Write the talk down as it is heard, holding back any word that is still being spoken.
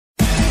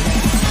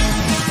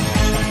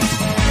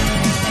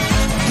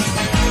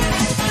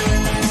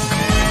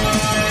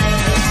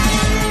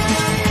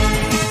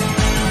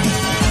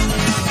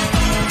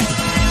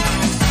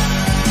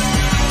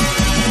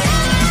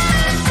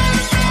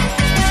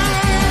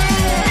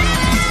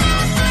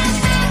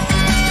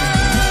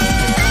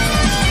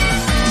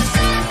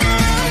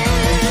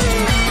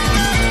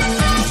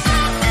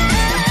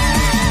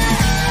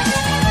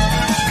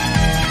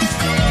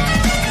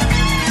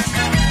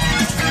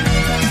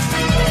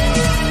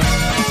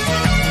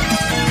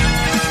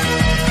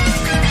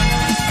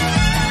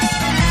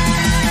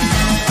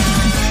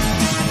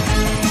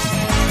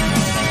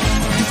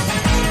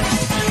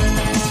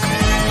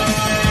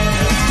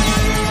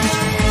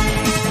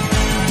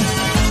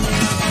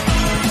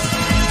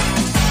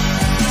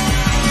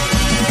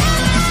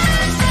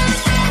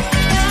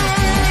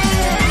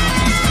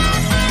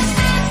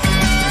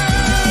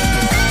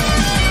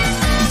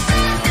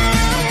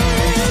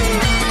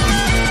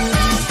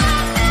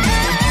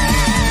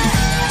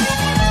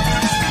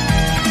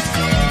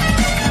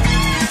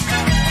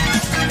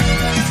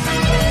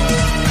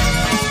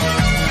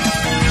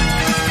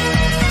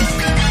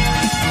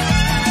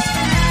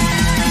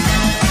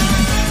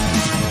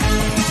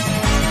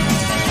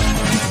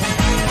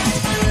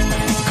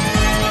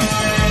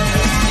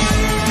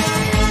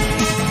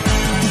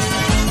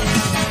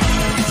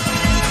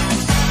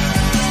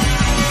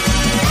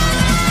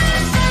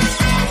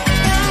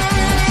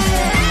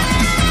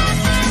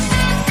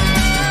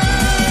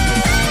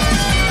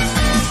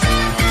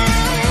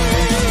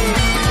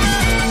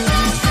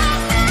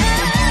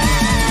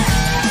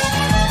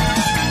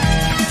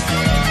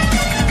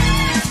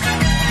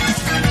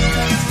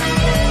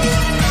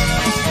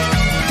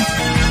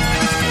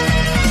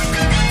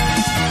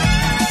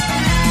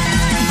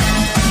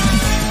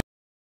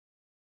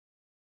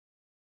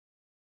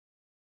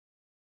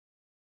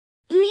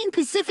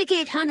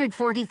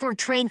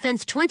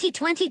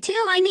UnionPacific844TrainFans2022,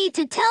 I need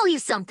to tell you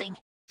something.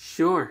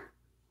 Sure.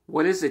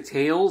 What is it,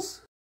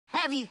 Tails?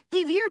 Have you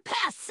your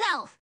past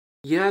self?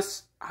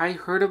 Yes, I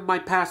heard of my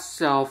past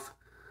self,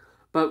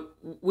 but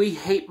we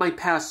hate my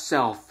past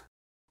self.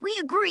 We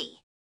agree.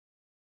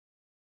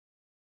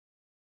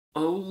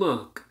 Oh,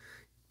 look.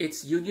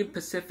 It's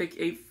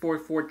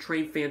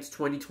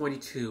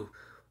UnionPacific844TrainFans2022,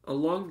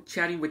 along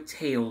chatting with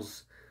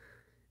Tails.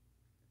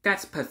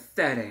 That's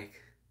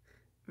pathetic.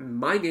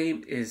 My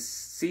name is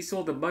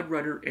Cecil the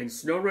Mudrunner and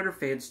SnowRunner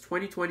Fans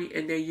 2020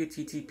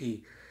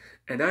 NAUTTP,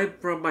 and I'm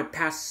from my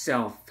past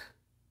self.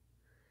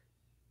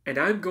 And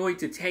I'm going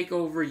to take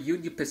over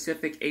Union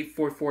Pacific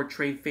 844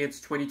 Train Fans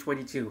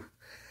 2022.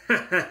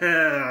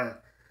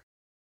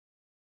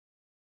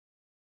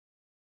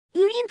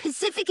 Union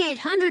Pacific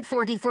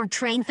 844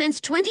 Train Fans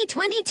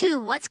 2022,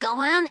 what's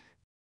going on?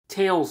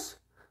 Tails,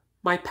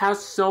 my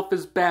past self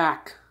is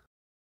back.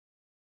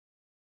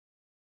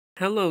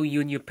 Hello,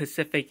 Union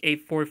Pacific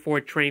 844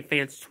 Train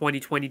Fans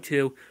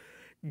 2022.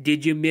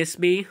 Did you miss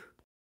me?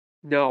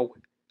 No,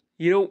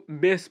 you don't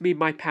miss me,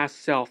 my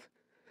past self.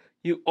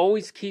 You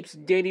always keeps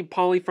dating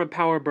Polly from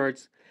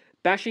Powerbirds,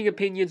 bashing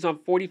opinions on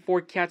 44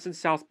 Cats in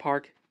South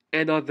Park,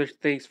 and other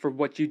things for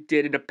what you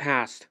did in the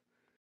past.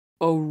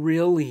 Oh,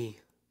 really?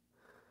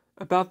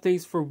 About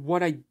things for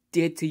what I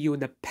did to you in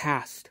the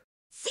past.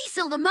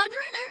 Cecil the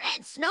Mudrunner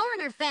and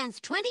SnowRunner Fans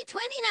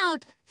 2020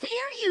 note, Fair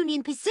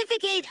Union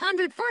Pacific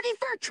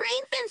 844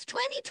 Train Fans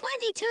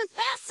 2022's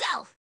past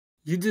self.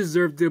 You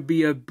deserve to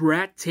be a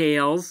brat,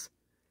 Tails.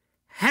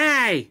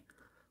 Hey!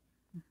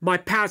 My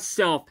past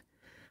self.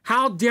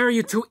 How dare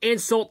you to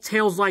insult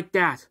Tails like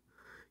that?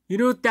 You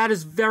know that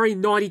is very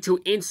naughty to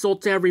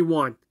insult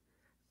everyone.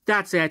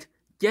 That's it.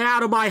 Get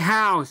out of my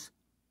house.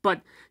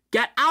 But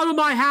get out of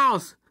my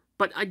house.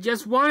 But I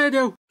just wanted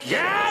to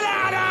get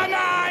out of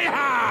my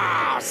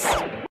house.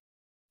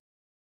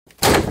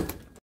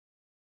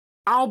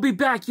 I'll be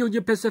back,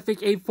 Union Pacific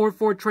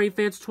 844 Train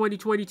Fans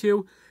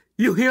 2022.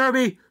 You hear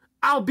me?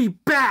 I'll be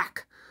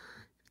back.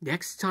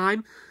 Next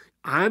time,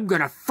 I'm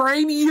gonna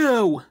frame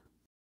you.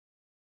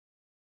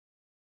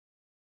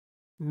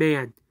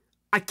 Man,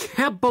 I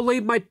can't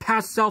believe my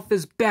past self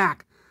is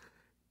back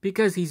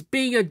because he's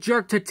being a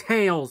jerk to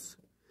Tails.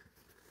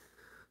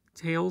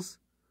 Tails,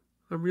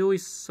 I'm really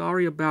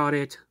sorry about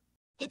it.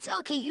 It's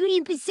okay,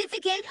 Union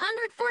Pacific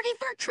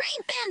 844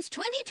 Train Fans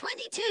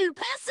 2022.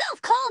 Past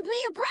self called me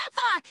a brat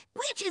fox,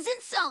 which is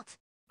insult.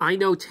 I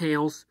know,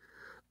 Tails.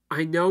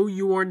 I know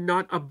you are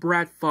not a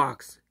brat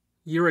fox.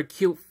 You're a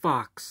cute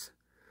fox.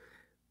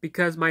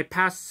 Because my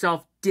past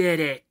self did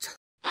it.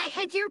 I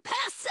hate your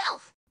past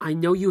self. I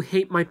know you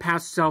hate my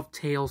past self,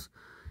 Tails,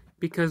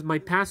 because my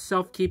past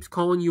self keeps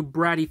calling you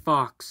Bratty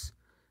Fox.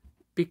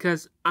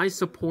 Because I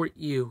support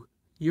you.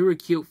 You're a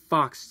cute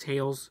fox,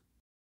 Tails.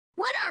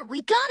 What are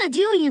we gonna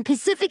do in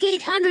Pacific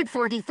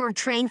 844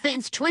 Train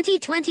Fans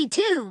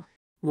 2022?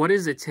 What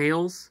is it,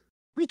 Tails?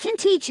 We can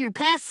teach your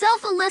past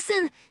self a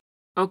lesson.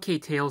 Okay,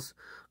 Tails.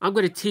 I'm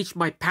gonna teach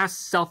my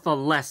past self a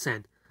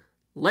lesson.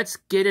 Let's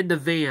get in the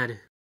van.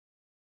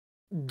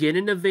 Get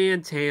in the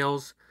van,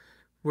 Tails.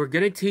 We're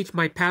gonna teach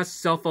my past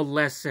self a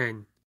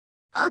lesson.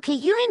 Okay,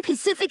 you're in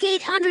Pacific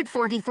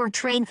 844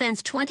 Train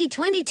Fans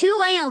 2022.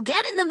 I'll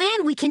get in the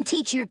van. We can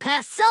teach your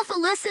past self a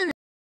lesson.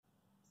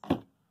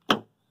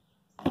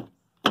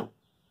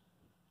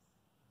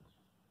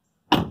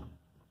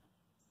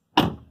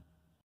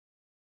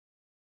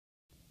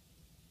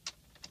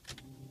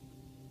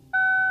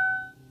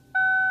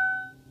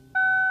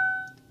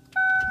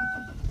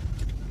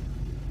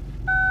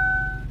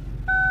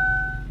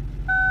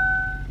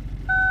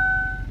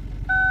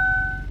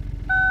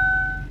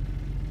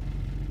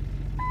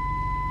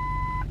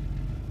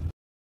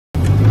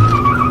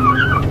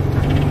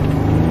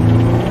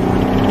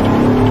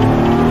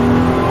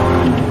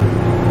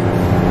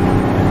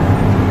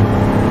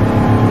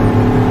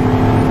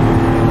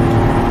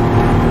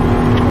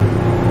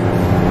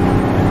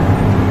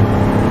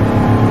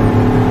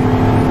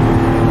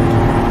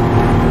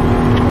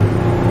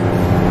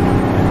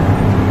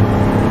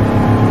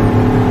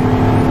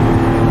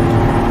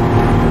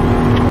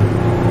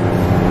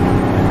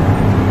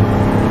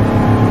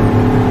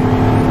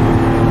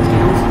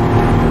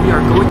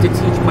 To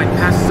teach my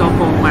past self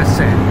a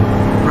lesson,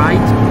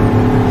 right?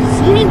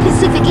 Union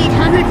Pacific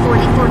 844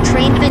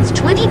 Train Fans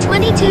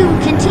 2022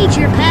 can teach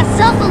your past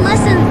self a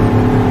lesson.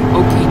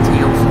 Okay,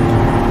 Tails.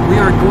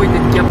 We are going to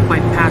get my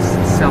past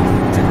self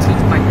to teach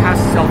my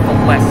past self a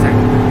lesson,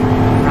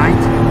 right?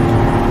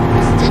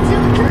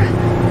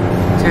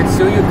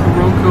 Tetsuya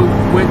Kuroko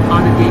went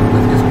on a date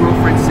with his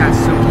girlfriend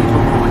Satsuki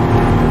Momoe.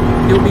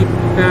 He'll be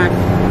back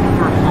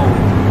for home.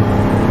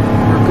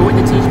 We're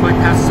going to teach my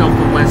past self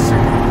a lesson.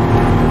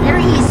 There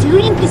he is,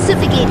 Union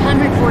Pacific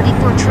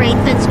 844 Train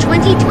Fans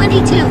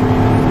 2022.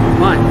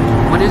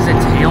 What is it,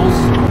 Tails?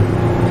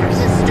 There's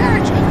a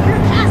sturge in your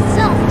past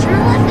self.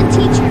 Turn left and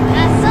teach your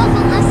past self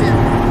a lesson.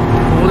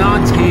 Hold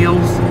on,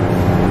 Tails.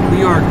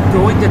 We are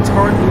going to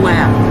turn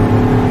left.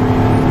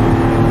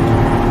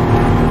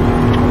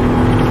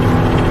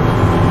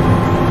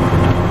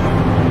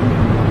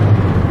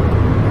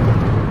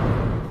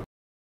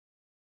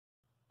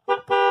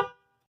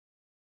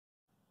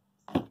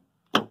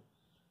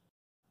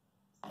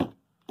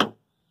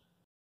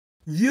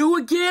 You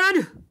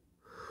again?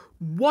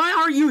 Why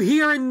are you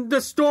here in the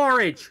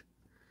storage?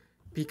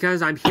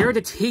 Because I'm here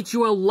to teach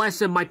you a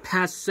lesson, my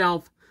past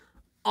self.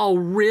 Oh,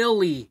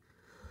 really?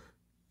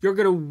 You're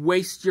gonna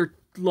waste your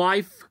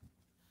life?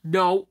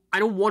 No, I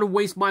don't want to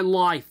waste my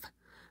life.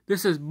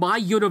 This is my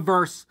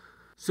universe,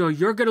 so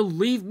you're gonna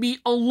leave me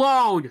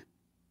alone.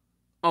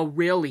 Oh,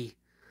 really?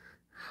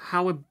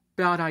 How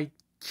about I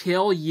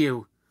kill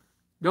you?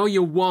 No,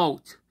 you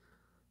won't.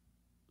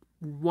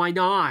 Why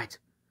not?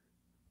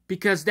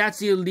 Because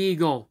that's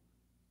illegal.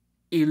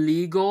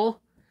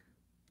 Illegal?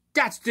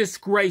 That's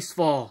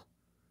disgraceful.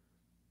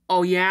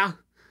 Oh, yeah?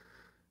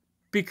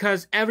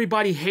 Because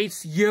everybody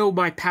hates you,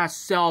 my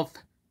past self.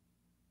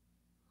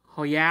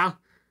 Oh, yeah?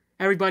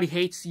 Everybody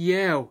hates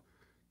you.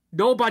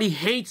 Nobody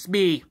hates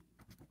me.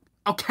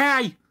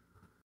 Okay?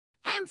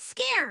 I'm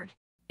scared.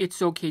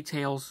 It's okay,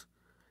 Tails.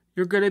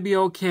 You're gonna be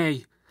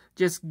okay.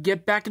 Just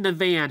get back in the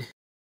van.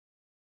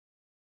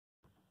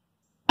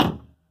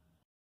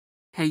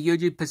 Hey,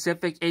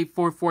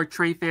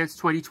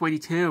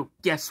 UnionPacific844TrainFans2022.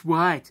 Guess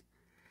what?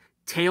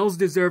 Tails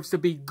deserves to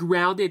be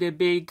grounded and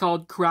being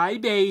called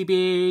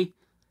Crybaby.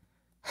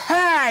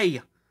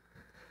 Hey!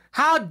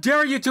 How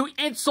dare you to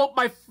insult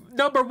my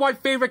 #1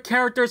 favorite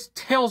character's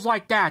Tails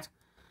like that?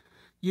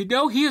 You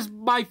know he is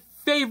my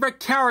favorite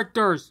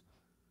characters.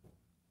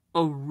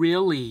 Oh,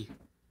 really?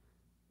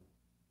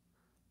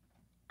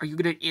 Are you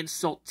gonna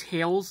insult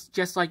Tails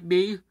just like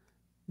me?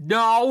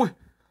 No!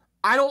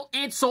 I don't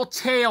insult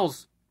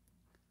Tails!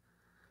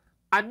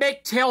 I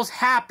make Tails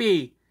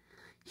happy!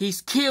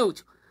 He's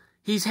cute!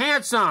 He's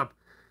handsome!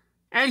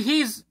 And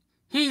he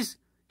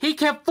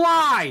can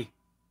fly!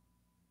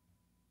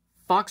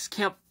 Fox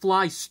can't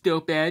fly,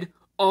 stupid!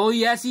 Oh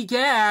yes he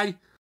can!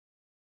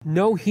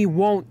 No he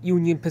won't,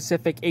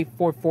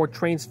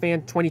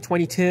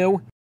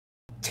 UnionPacific844TrainFans2022.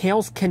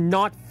 Tails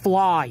cannot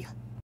fly.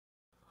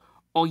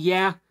 Oh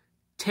yeah?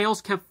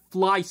 Tails can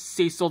fly,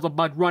 Cecil the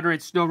Mud Runner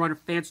and Snow Runner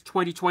Fans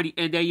 2020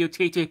 and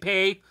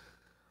AUTTP.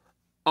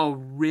 Oh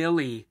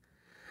really?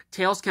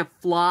 Tails can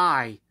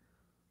fly.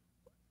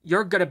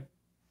 You're gonna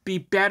be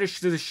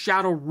banished to the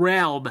Shadow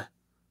Realm.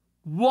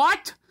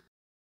 What?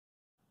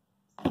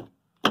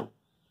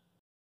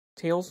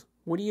 Tails,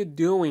 what are you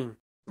doing?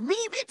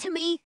 Leave it to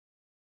me.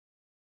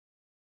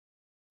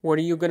 What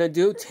are you gonna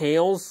do,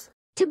 Tails?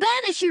 To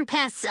banish your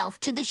past self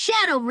to the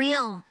Shadow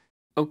Realm.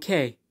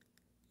 Okay,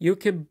 you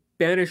can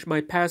banish my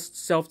past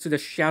self to the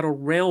Shadow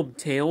Realm,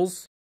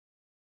 Tails.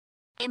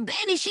 I'm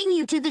banishing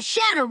you to the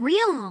Shadow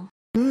Realm.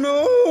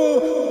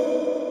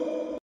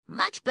 No!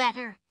 Much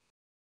better.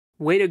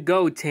 Way to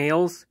go,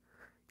 Tails.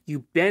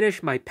 You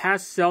banished my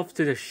past self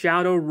to the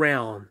Shadow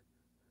Realm.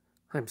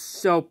 I'm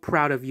so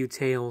proud of you,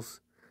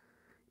 Tails.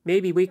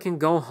 Maybe we can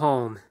go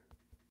home.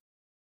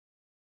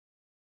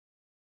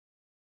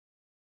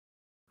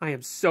 I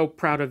am so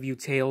proud of you,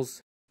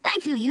 Tails.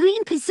 Thank you,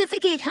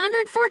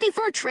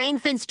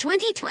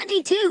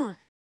 UnionPacific844TrainFans2022.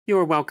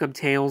 You're welcome,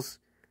 Tails.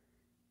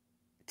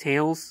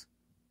 Tails,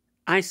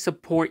 I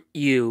support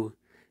you.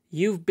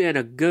 You've been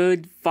a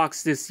good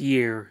fox this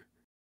year.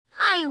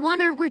 I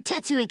wonder where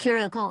Tetsuya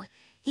Kiriko.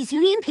 He's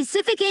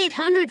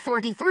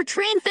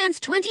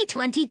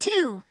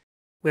UnionPacific844TrainFans2022.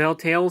 Well,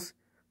 Tails,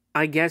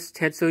 I guess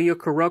Tetsuya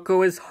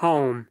Kuroko is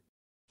home.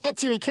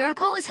 Tetsuya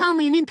Kiriko is home,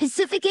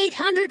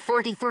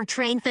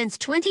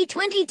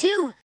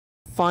 UnionPacific844TrainFans2022.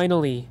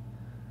 Finally,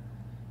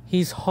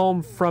 he's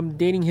home from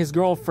dating his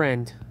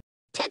girlfriend.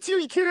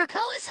 Tetsuya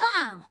Kiriko is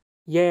home.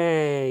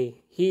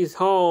 Yay, he's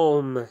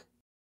home.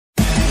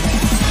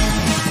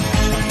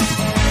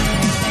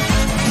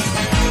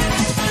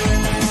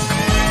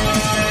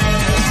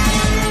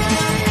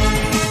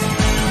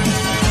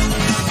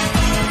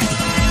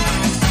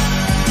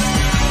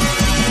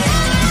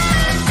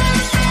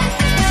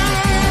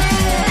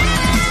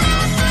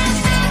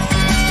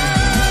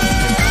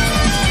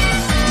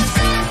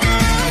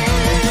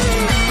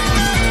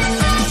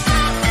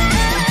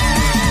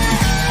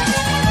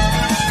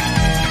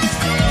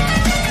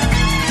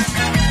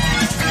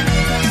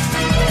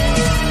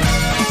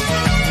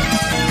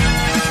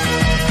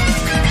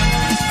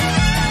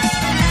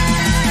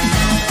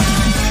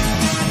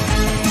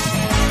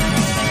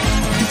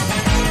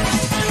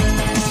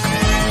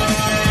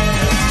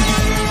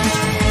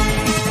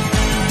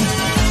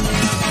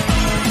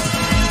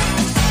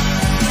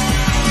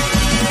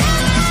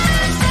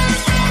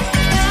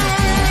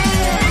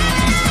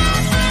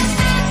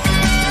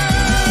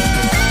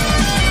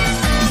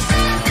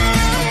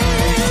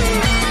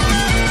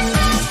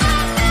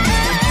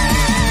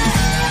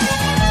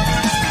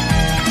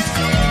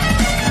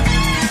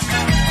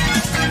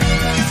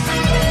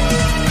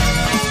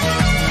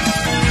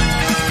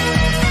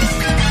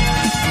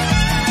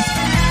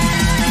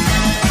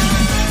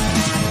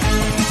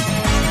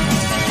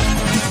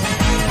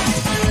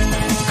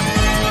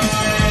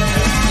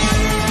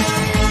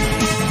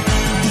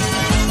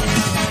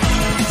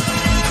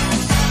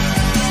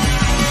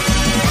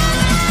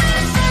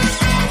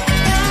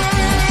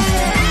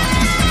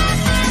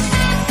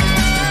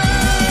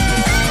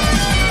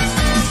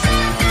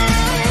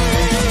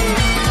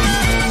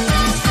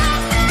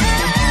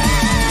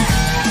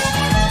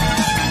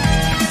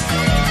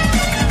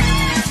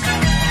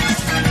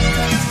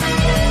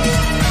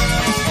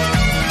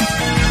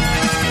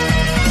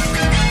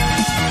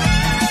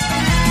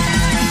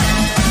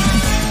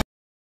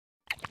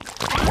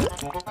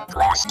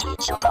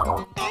 Teach your